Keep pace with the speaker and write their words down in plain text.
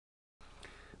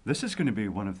This is going to be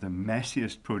one of the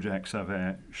messiest projects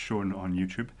I've shown on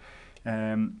YouTube.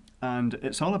 And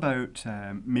it's all about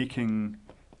making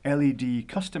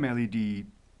custom LED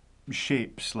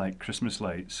shapes like Christmas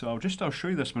lights. So I'll show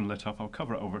you this one lit up. I'll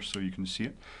cover it over so you can see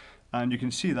it. And you can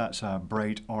see that's a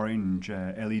bright orange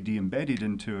LED embedded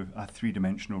into a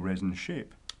three-dimensional resin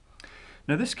shape.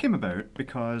 Now this came about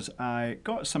because I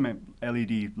got some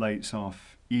LED lights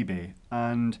off eBay,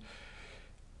 and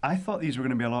I thought these were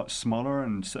going to be a lot smaller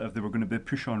and sort of they were going to be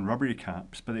push-on rubbery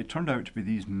caps, but they turned out to be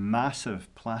these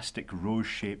massive plastic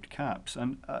rose-shaped caps,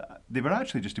 and they were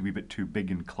actually just a wee bit too big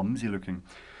and clumsy looking.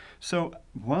 So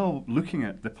while looking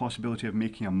at the possibility of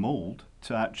making a mould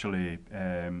to actually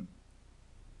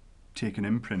take an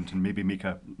imprint and maybe make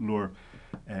a lower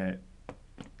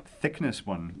thickness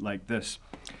one like this,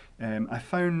 I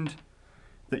found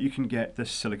that you can get this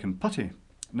silicone putty.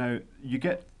 Now you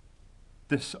get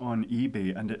this on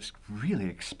eBay and it's really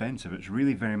expensive. It's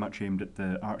really very much aimed at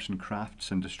the arts and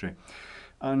crafts industry.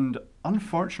 And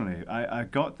unfortunately, I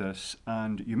got this,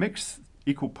 and you mix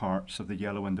equal parts of the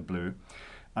yellow and the blue,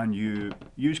 and you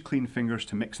use clean fingers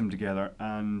to mix them together,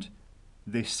 and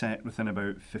they set within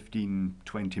about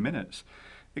 15-20 minutes.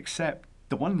 Except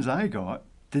the ones I got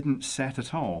didn't set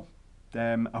at all.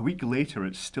 A week later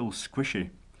it's still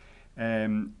squishy.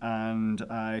 And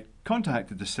I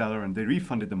contacted the seller and they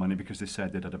refunded the money because they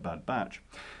said they'd had a bad batch.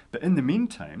 But in the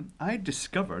meantime, I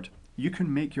discovered you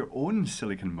can make your own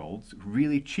silicone molds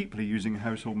really cheaply using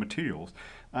household materials,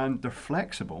 and they're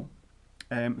flexible,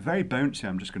 very bouncy.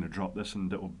 I'm just going to drop this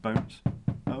and it will bounce.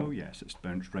 Oh yes, it's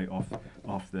bounced right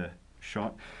off the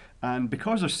shot. And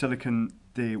because they're silicone,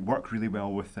 they work really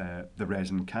well with the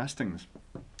resin castings.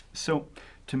 So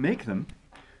to make them,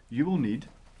 you will need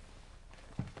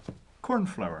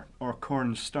cornflour, or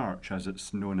cornstarch as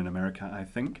it's known in America, I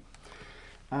think.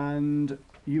 And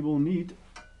you will need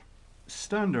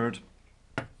standard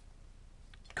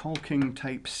caulking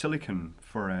type silicone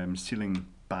for sealing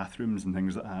bathrooms and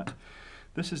things like that.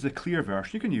 This is the clear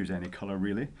version. You can use any colour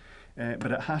really,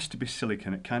 but it has to be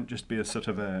silicone. It can't just be a sort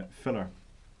of a filler.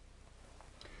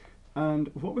 And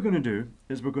what we're going to do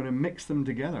is we're going to mix them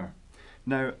together.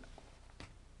 Now,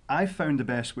 I found the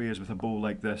best way is with a bowl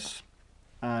like this,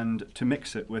 and to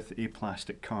mix it with a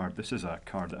plastic card. This is a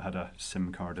card that had a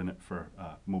SIM card in it for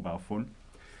a mobile phone.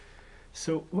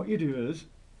 So what you do is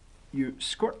you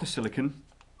squirt the silicone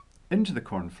into the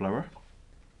cornflour.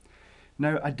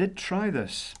 Now I did try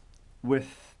this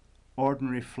with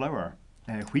ordinary flour,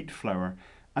 wheat flour,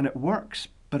 and it works,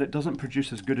 but it doesn't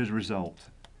produce as good a result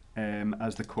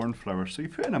as the cornflour. So you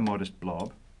put in a modest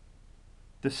blob.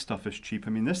 This stuff is cheap.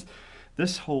 I mean,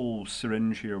 this whole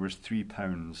syringe here was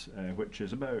 £3, which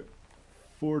is about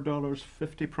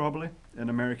 $4.50 probably in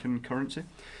American currency.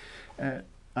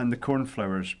 And the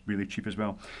cornflour is really cheap as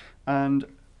well. And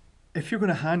if you're going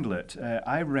to handle it,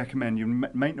 I recommend, you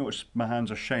might notice my hands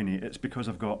are shiny. It's because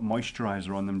I've got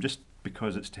moisturiser on them, just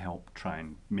because it's to help try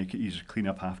and make it easier to clean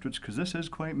up afterwards, because this is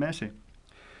quite messy.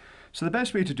 So the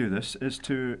best way to do this is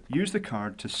to use the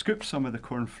card to scoop some of the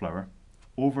cornflour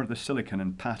over the silicone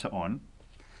and pat it on,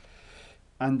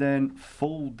 and then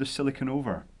fold the silicone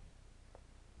over.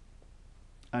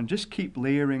 And just keep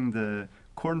layering the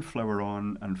cornflour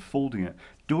on and folding it.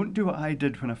 Don't do what I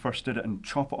did when I first did it and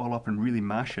chop it all up and really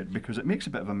mash it, because it makes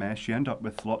a bit of a mess. You end up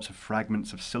with lots of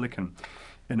fragments of silicone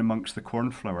in amongst the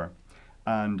cornflour,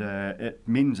 and it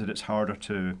means that it's harder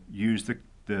to use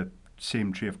the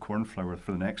same tray of cornflour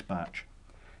for the next batch,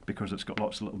 because it's got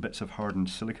lots of little bits of hardened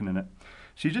silicone in it.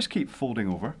 So you just keep folding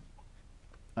over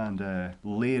and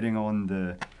layering on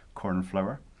the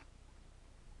cornflour.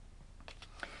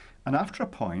 And after a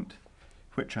point,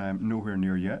 which I am nowhere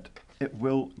near yet, it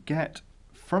will get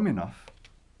firm enough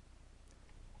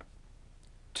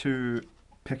to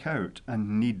pick out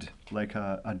and knead like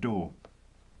a dough.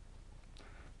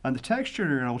 And the texture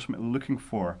you're ultimately looking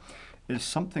for is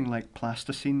something like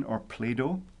plasticine or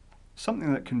Play-Doh,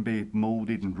 something that can be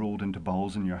moulded and rolled into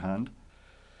balls in your hand.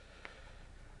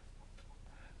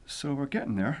 So we're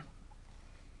getting there.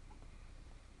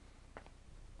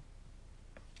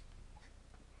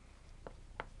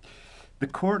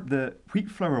 The wheat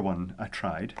flour one I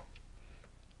tried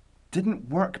didn't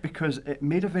work because it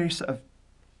made a very sort of,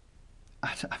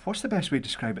 what's the best way to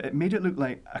describe it? It made it look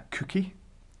like a cookie,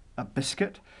 a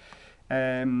biscuit.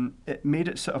 It made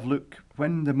it sort of look,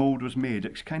 when the mould was made,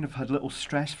 it kind of had little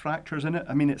stress fractures in it.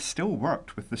 I mean, it still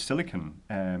worked with the silicone,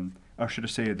 or should I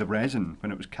say the resin,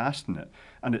 when it was casting it,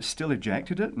 and it still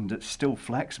ejected it, and it's still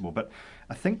flexible. But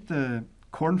I think the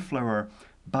cornflour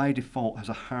by default has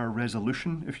a higher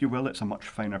resolution, if you will. It's a much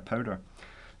finer powder.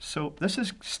 So this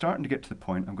is starting to get to the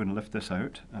point. I'm going to lift this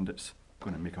out, and it's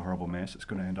going to make a horrible mess. It's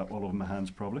going to end up all over my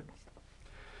hands probably.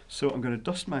 So I'm going to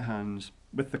dust my hands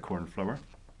with the cornflour,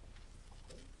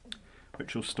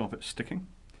 which will stop it sticking.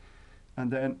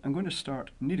 And then I'm going to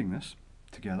start kneading this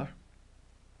together.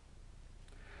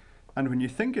 And when you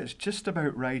think it's just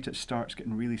about right, it starts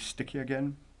getting really sticky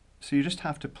again. So you just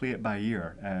have to play it by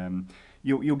ear.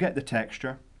 You'll get the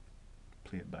texture.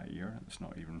 Play it by ear. It's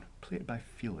not even, play it by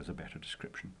feel is a better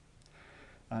description.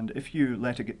 And if you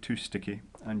let it get too sticky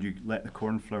and you let the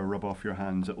cornflour rub off your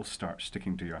hands, it will start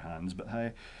sticking to your hands, but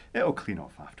hey, it'll clean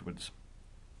off afterwards.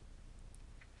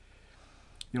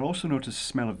 You'll also notice the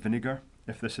smell of vinegar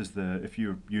if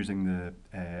you're using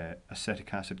the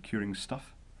acetic acid curing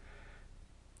stuff.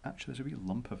 Actually, there's a wee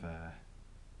lump of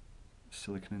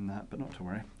silicone in that, but not to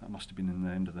worry. That must have been in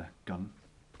the end of the gun.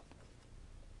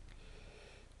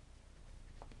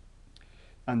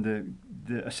 And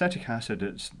the acetic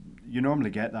acid, you normally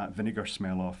get that vinegar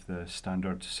smell off the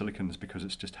standard silicones because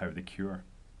it's just how they cure.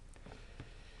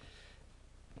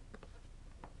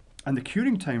 And the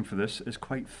curing time for this is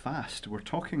quite fast. We're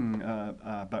talking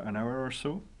about an hour or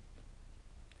so.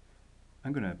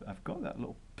 I've got that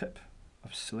little pip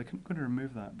of silicone. I'm going to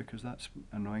remove that because that's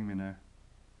annoying me now.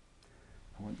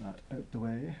 I want that out the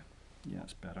way. Yeah,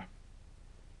 it's better.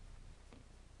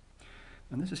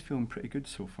 And this is feeling pretty good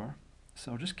so far.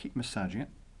 So I'll just keep massaging it.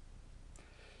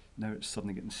 Now it's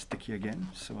suddenly getting sticky again,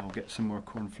 so I'll get some more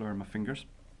cornflour in my fingers.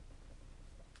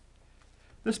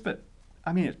 This bit,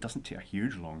 I mean, it doesn't take a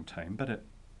huge long time, but it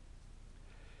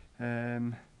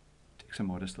takes a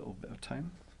modest little bit of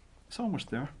time. It's almost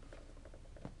there.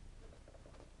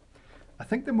 I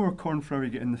think the more cornflour you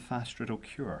get in, the faster it'll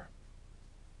cure.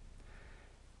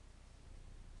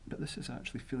 But this is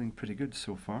actually feeling pretty good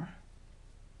so far.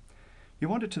 You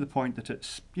want it to the point that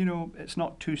it's, you know, it's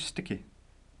not too sticky,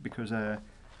 because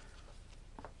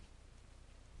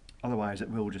otherwise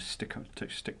it will just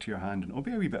stick to your hand and it'll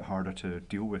be a wee bit harder to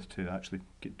deal with to actually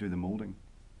do the moulding.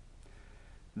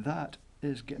 That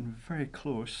is getting very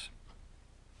close.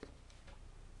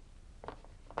 A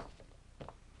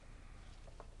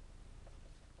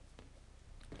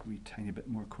wee tiny bit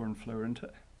more cornflour into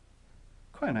it.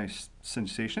 Quite a nice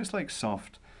sensation. It's like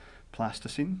soft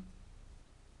plasticine.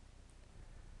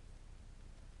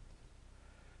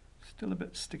 Still a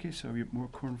bit sticky, so we have more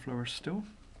cornflour still.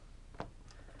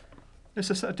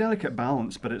 It's a delicate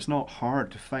balance, but it's not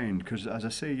hard to find because, as I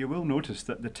say, you will notice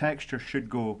that the texture should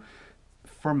go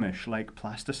firmish like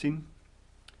plasticine.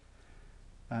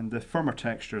 And the firmer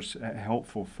texture is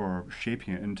helpful for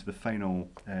shaping it into the final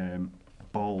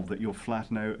ball that you'll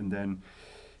flatten out and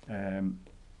then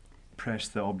press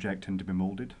the object in to be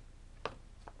moulded.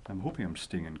 I'm hoping I'm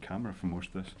staying in camera for most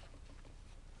of this.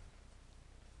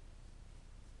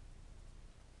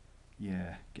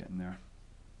 Yeah, getting there.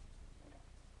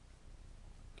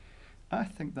 I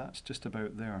think that's just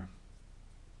about there.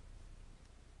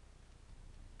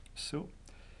 So,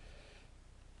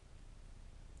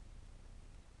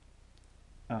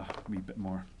 a wee bit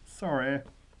more. Sorry.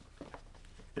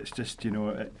 It's just, you know,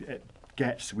 it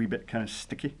gets a wee bit kind of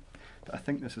sticky, but I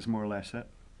think this is more or less it.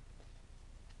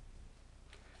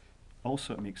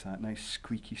 Also, it makes that nice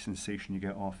squeaky sensation you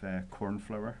get off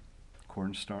cornflour,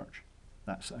 cornstarch.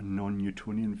 That's a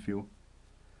non-Newtonian feel.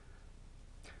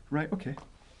 Right, okay.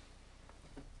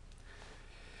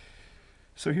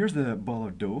 So here's the ball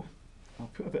of dough.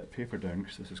 I'll put a bit of paper down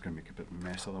because this is going to make a bit of a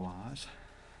mess otherwise.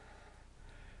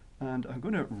 And I'm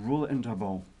going to roll it into a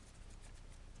ball.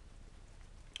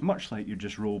 Much like you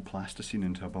just roll plasticine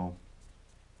into a ball.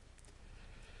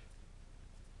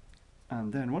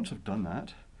 And then once I've done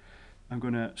that, I'm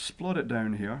going to splot it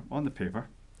down here on the paper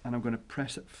and I'm going to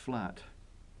press it flat.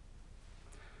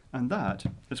 And that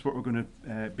is what we're going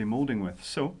to be moulding with.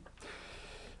 So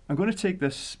I'm going to take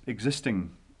this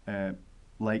existing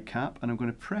light cap and I'm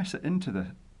going to press it into the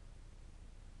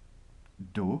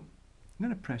dough. I'm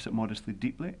going to press it modestly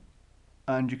deeply,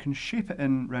 and you can shape it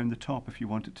in round the top if you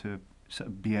want it to sort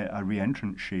of be a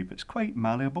re-entrant shape. It's quite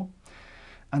malleable.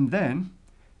 And then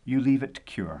you leave it to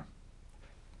cure.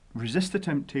 Resist the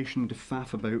temptation to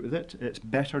faff about with it. It's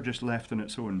better just left on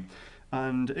its own.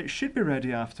 And it should be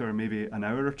ready after maybe an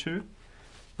hour or two,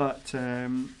 but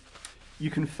you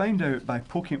can find out by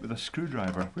poking it with a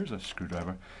screwdriver. Where's a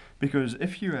screwdriver? Because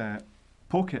if you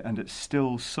poke it and it's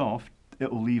still soft, it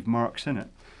will leave marks in it.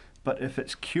 But if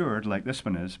it's cured, like this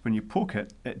one is, when you poke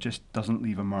it, it just doesn't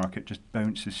leave a mark, it just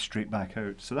bounces straight back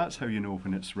out. So that's how you know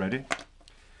when it's ready.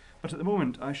 But at the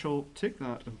moment, I shall take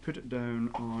that and put it down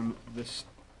on this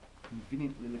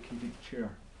conveniently located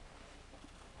chair.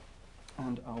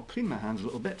 And I'll clean my hands a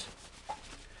little bit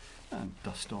and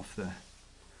dust off the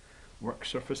work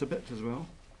surface a bit as well.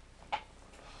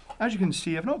 As you can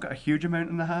see, I've not got a huge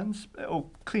amount in the hands. It'll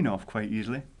clean off quite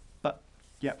easily, but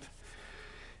yep.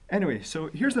 Anyway, so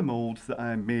here's the mould that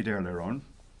I made earlier on,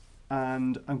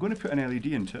 and I'm going to put an LED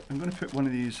into it. I'm going to put one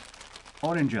of these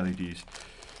orange LEDs.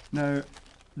 Now,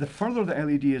 the further the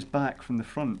LED is back from the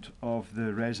front of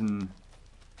the resin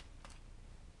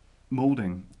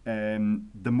moulding,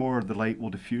 the more the light will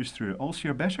diffuse through it. Also,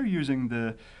 you're better using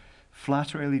the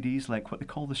flatter LEDs, like what they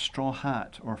call the straw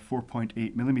hat, or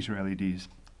 4.8mm LEDs.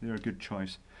 They're a good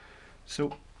choice.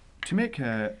 So, to make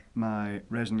my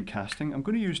resin casting, I'm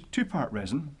going to use 2-part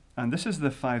resin, and this is the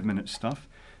 5-minute stuff.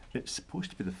 It's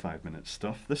supposed to be the 5-minute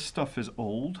stuff. This stuff is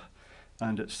old,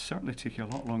 and it's certainly taking a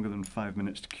lot longer than 5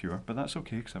 minutes to cure, but that's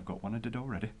okay because I've got one I did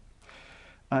already.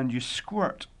 And you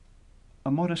squirt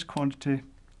a modest quantity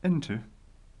into.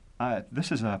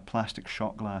 This is a plastic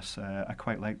shot glass. I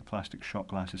quite like the plastic shot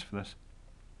glasses for this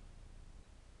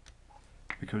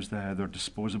because they're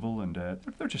disposable and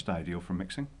they're just ideal for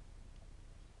mixing.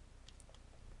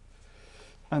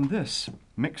 And this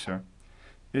mixer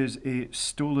is a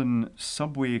stolen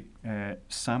Subway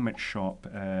sandwich shop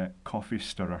coffee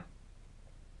stirrer.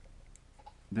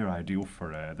 They're ideal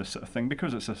for this sort of thing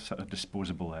because it's a sort of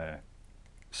disposable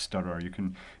stirrer. You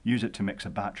can use it to mix a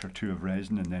batch or two of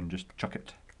resin and then just chuck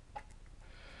it.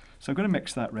 So I'm going to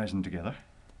mix that resin together.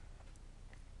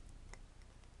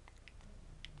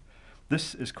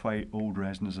 This is quite old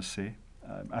resin, as I say.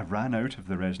 I ran out of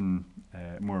the resin,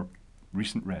 more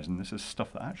recent resin. This is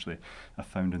stuff that actually I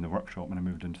found in the workshop when I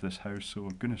moved into this house, so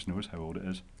goodness knows how old it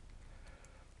is.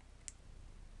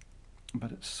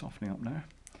 But it's softening up now.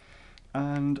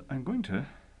 And I'm going to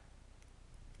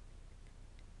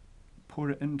pour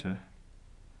it into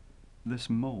this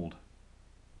mould.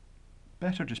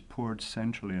 Better just poured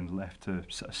centrally and left to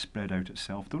sort of spread out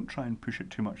itself. Don't try and push it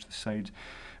too much to the sides.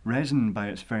 Resin by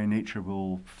its very nature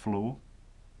will flow.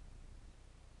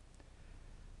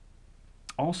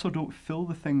 Also, don't fill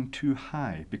the thing too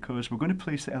high because we're going to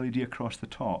place the LED across the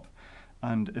top,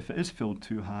 and if it is filled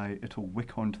too high it'll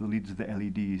wick onto the leads of the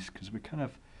LEDs because we kind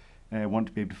of want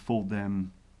to be able to fold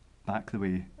them back the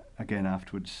way again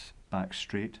afterwards, back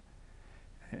straight.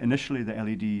 Initially the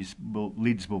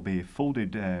leads will be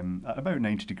folded at about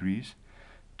 90 degrees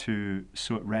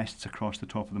so it rests across the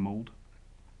top of the mould.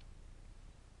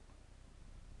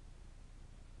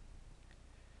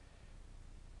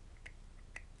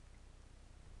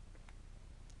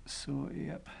 So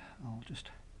yep, I'll just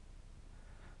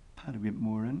pat a bit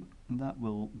more in, and that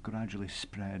will gradually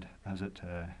spread as it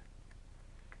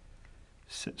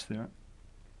sits there.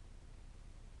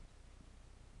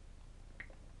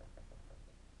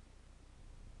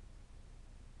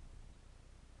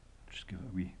 Just give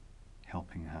it a wee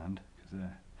helping hand, because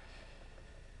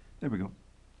there we go.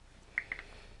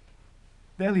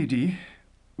 The LED,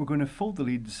 we're going to fold the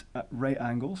leads at right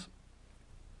angles.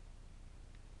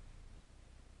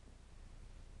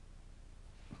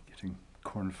 Getting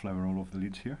cornflour all over the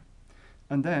leads here.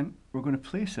 And then we're going to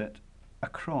place it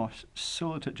across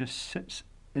so that it just sits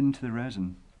into the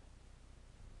resin.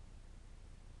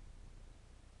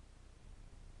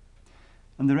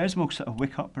 And the resin will sort of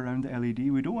wick up around the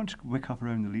LED. We don't want to wick up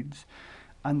around the leads.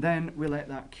 And then we let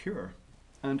that cure.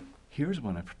 And here's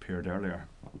one I prepared earlier.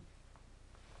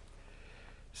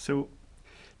 So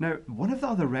now one of the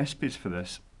other recipes for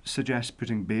this suggests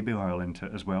putting baby oil into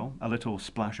it as well. A little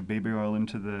splash of baby oil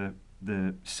into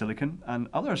the silicon, and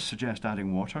others suggest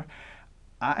adding water.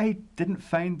 I didn't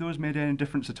find those made any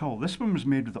difference at all. This one was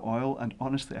made with the oil, and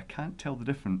honestly I can't tell the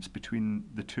difference between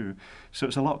the two. So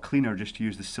it's a lot cleaner just to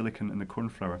use the silicon and the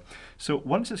cornflour. So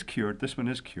once it's cured, this one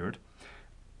is cured,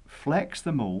 flex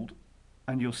the mould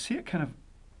and you'll see it kind of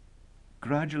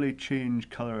gradually change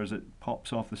colour as it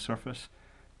pops off the surface,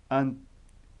 and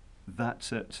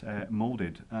that's it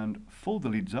moulded. And fold the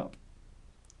leads up.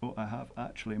 Oh, I have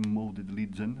actually moulded the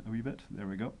leads in a wee bit. There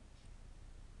we go.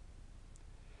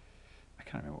 I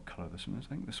can't remember what colour this one is. I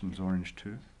think this one's orange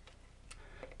too.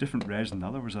 Different resin. The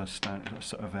other was a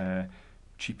sort of a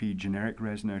cheapy generic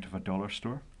resin out of a dollar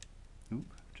store. Oop,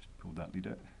 just pulled that lead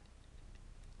out.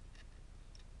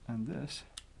 And this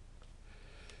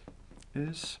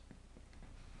is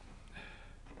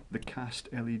the cast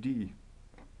LED,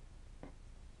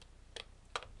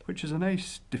 which is a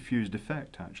nice diffused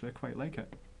effect actually. I quite like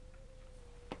it.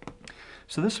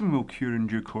 So this one will cure in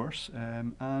due course,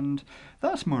 and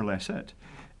that's more or less it.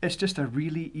 It's just a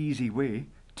really easy way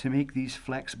to make these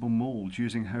flexible moulds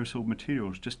using household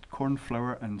materials, just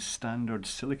cornflour and standard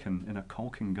silicone in a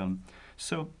caulking gun.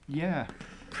 So yeah,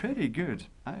 pretty good.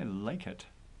 I like it.